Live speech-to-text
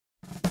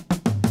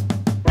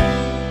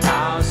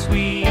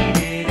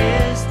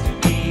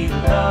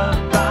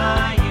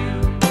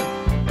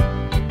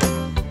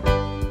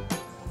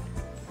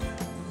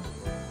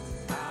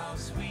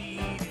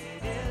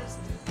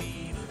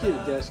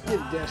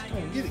Dash. Come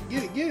on, get it,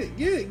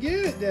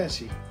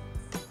 Dashie.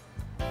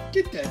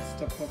 Get that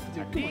stuff up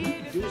there. Come on, you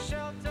can do it.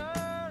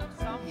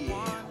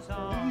 Yeah.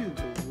 Oh, you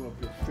go rub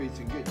your face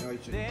and get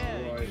nice and dry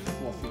and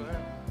fluffy.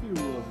 You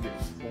love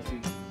getting fluffy.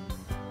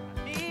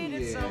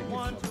 Needed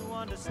someone to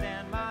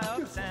understand my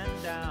ups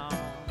and downs.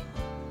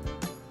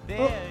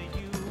 There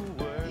you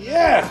were.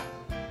 Yeah.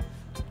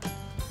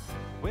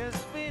 With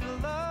sweet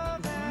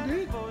love and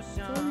devotion.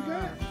 That's all you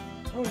got.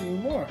 Oh, you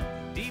need more.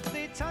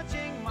 Deeply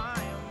touching my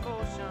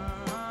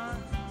emotions.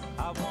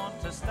 I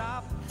want to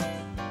stop.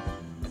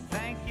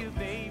 Thank you,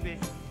 baby.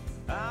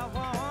 I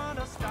want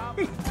to stop.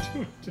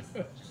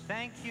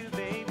 Thank you,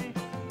 baby.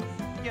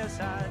 Yes,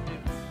 I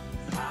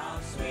do. How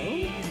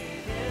sweet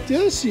it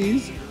is.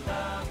 Dashie's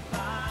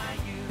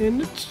in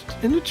the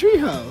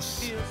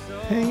treehouse,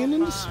 hanging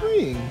in the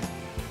swing.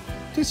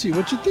 Dashie,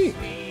 what you think?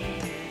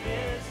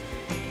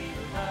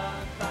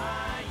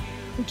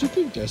 What you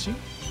think, Dashie?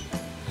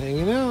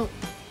 Hanging out.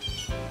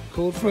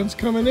 Cold front's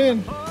coming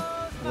in.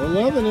 We're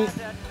loving it.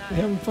 You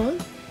having fun?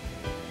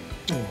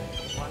 Oh.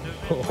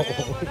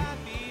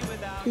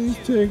 He's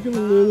taking a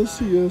little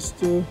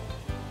siesta.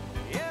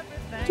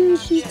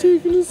 Dashie's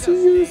taking a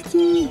siesta.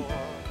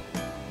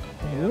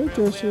 All right,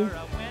 Dashie.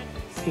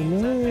 Good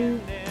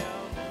night.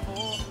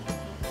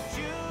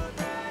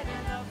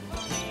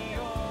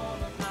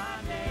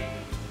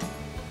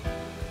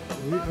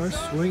 We are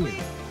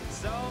swinging.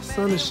 The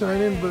sun is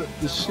shining, but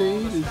the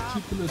shade is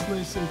keeping us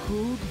nice and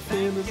cool. The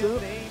fan is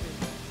up.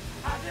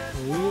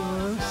 We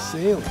are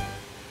sailing.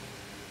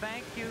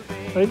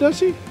 Right,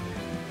 Dashie?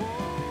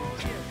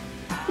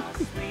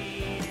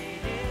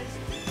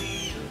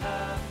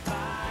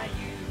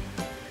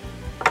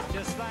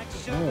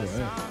 All right.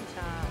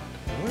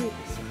 All right,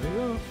 signing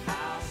off.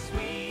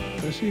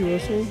 Dashie, you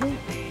want something?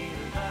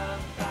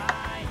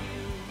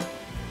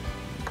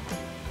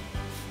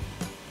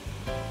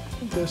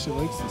 Dashie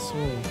likes to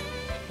swing.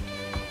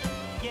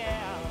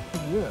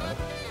 Yeah.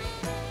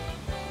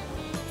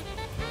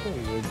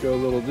 There you go,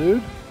 little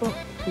dude. Oh,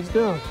 he's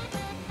down.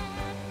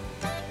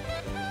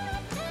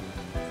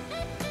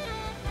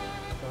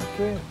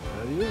 Okay,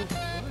 adios.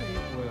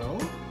 Well,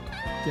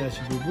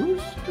 Dashie Boo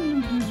Boos.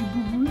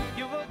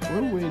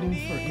 We're waiting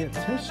for Aunt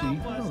Tessie.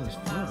 Oh, that's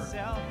far.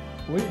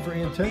 Waiting for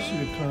Aunt Tessie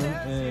to come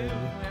and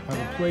have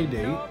a play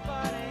date.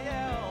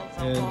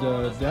 And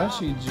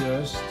Dashie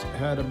just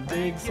had a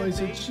big slice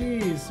of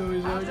cheese, so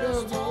he's like,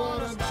 oh, it's a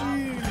lot of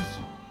cheese.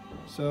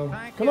 So,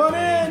 come on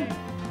in!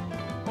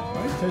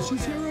 Alright,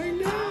 Tessie's here right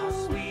now.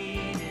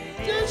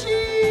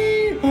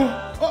 Dashie!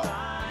 Oh.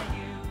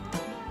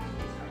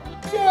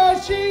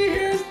 Dashie,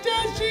 here's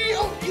Dashie!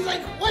 Oh, he's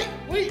like,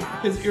 wait!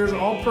 His ears are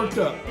all perked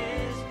up.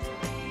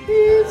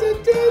 He's a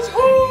Dash!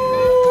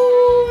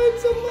 Oh,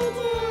 it's a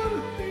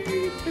mama!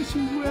 Hey,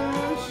 Dashie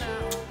Wash.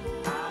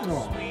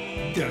 Oh,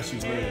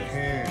 Dashie's ready to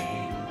hang.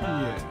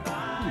 Yeah.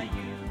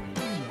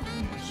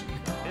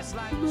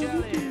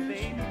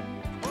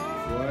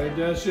 Fly,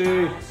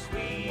 Dashie.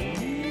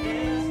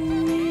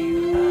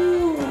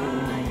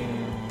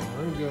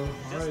 There we go.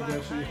 All right,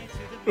 Dashie.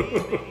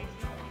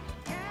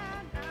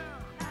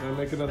 Gotta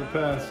make another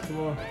pass. Come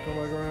on, come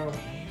back around.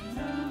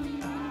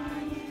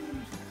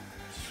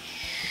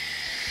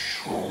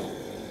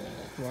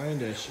 Flying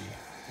Dashie.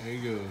 There he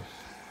goes.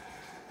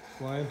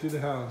 Flying through the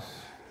house.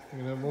 You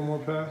gonna have one more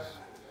pass?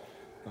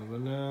 Up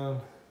and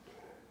down.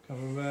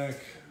 Coming back.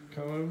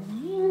 Coming.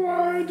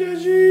 Fly,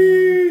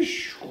 Dashie!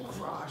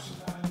 Gosh,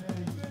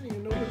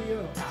 nobody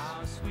else.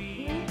 How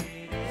sweet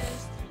it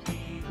is to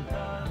be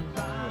loved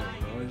by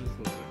you.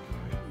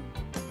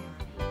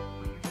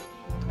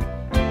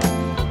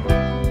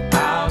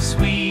 How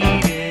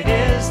sweet it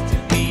is to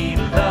be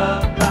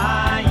loved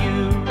by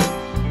you.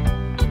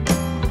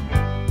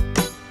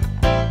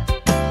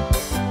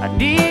 I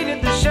needed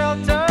the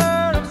shelter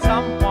of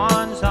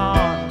someone's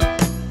arms.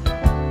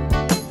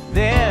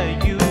 There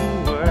you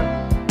were.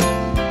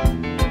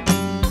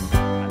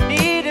 I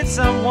needed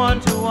someone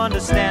to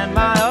understand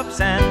my ups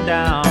and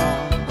downs.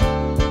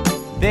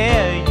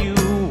 There you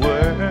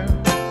were,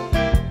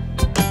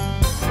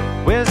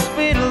 with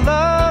sweet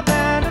love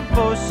and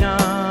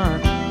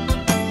devotion,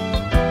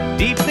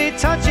 deeply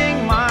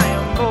touching my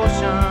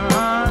emotion.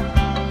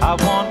 I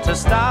want to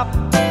stop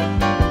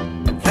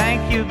and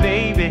thank you,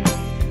 baby.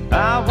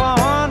 I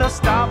want to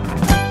stop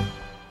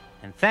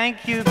and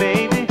thank you,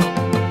 baby.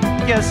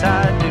 Yes,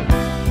 I do.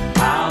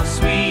 How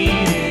sweet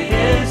it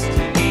is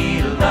to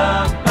be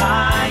loved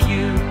by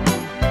you.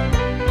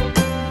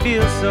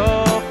 Feels so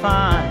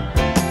fine.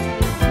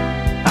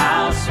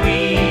 How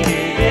sweet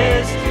it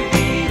is to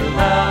be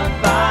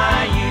loved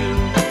by you.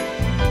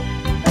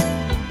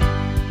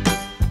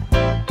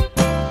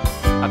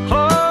 I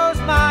close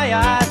my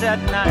eyes at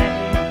night,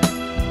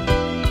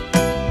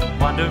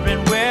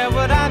 wondering where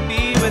would I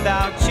be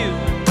without you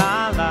in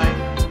my life.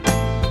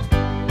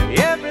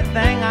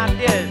 Everything I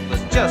did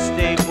was just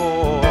a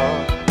bore.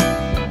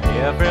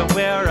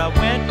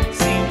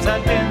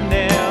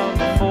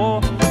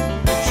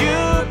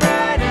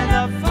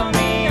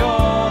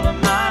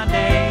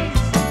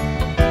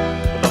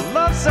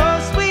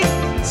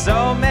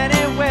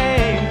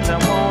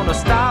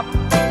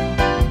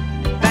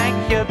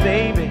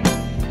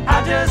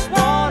 just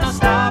wanna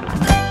stop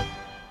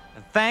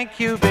and thank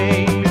you,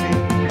 baby.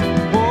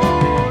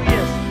 Oh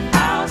yes.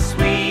 How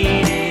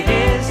sweet it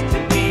is to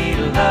be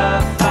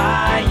loved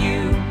by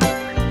you.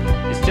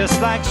 It's just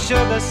like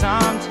sugar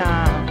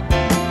sometimes.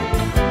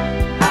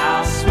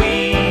 How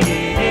sweet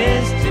it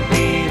is to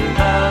be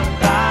loved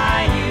by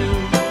you.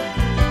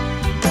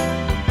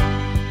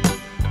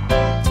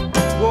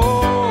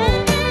 Whoa,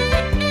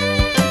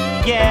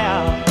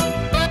 yeah.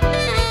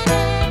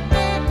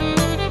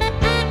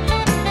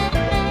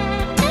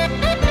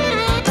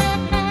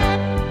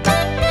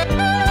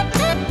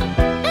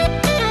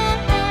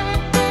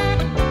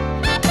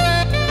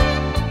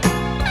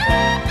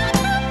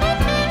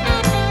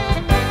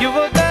 You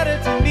were better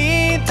to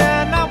me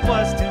than I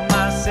was to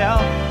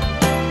myself.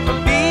 For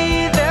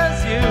me,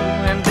 there's you,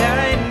 and there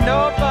ain't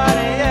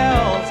nobody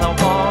else. I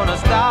wanna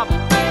stop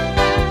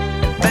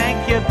and thank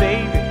you,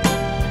 baby.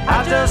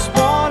 I just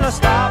wanna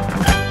stop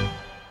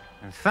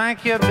and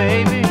thank you,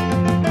 baby.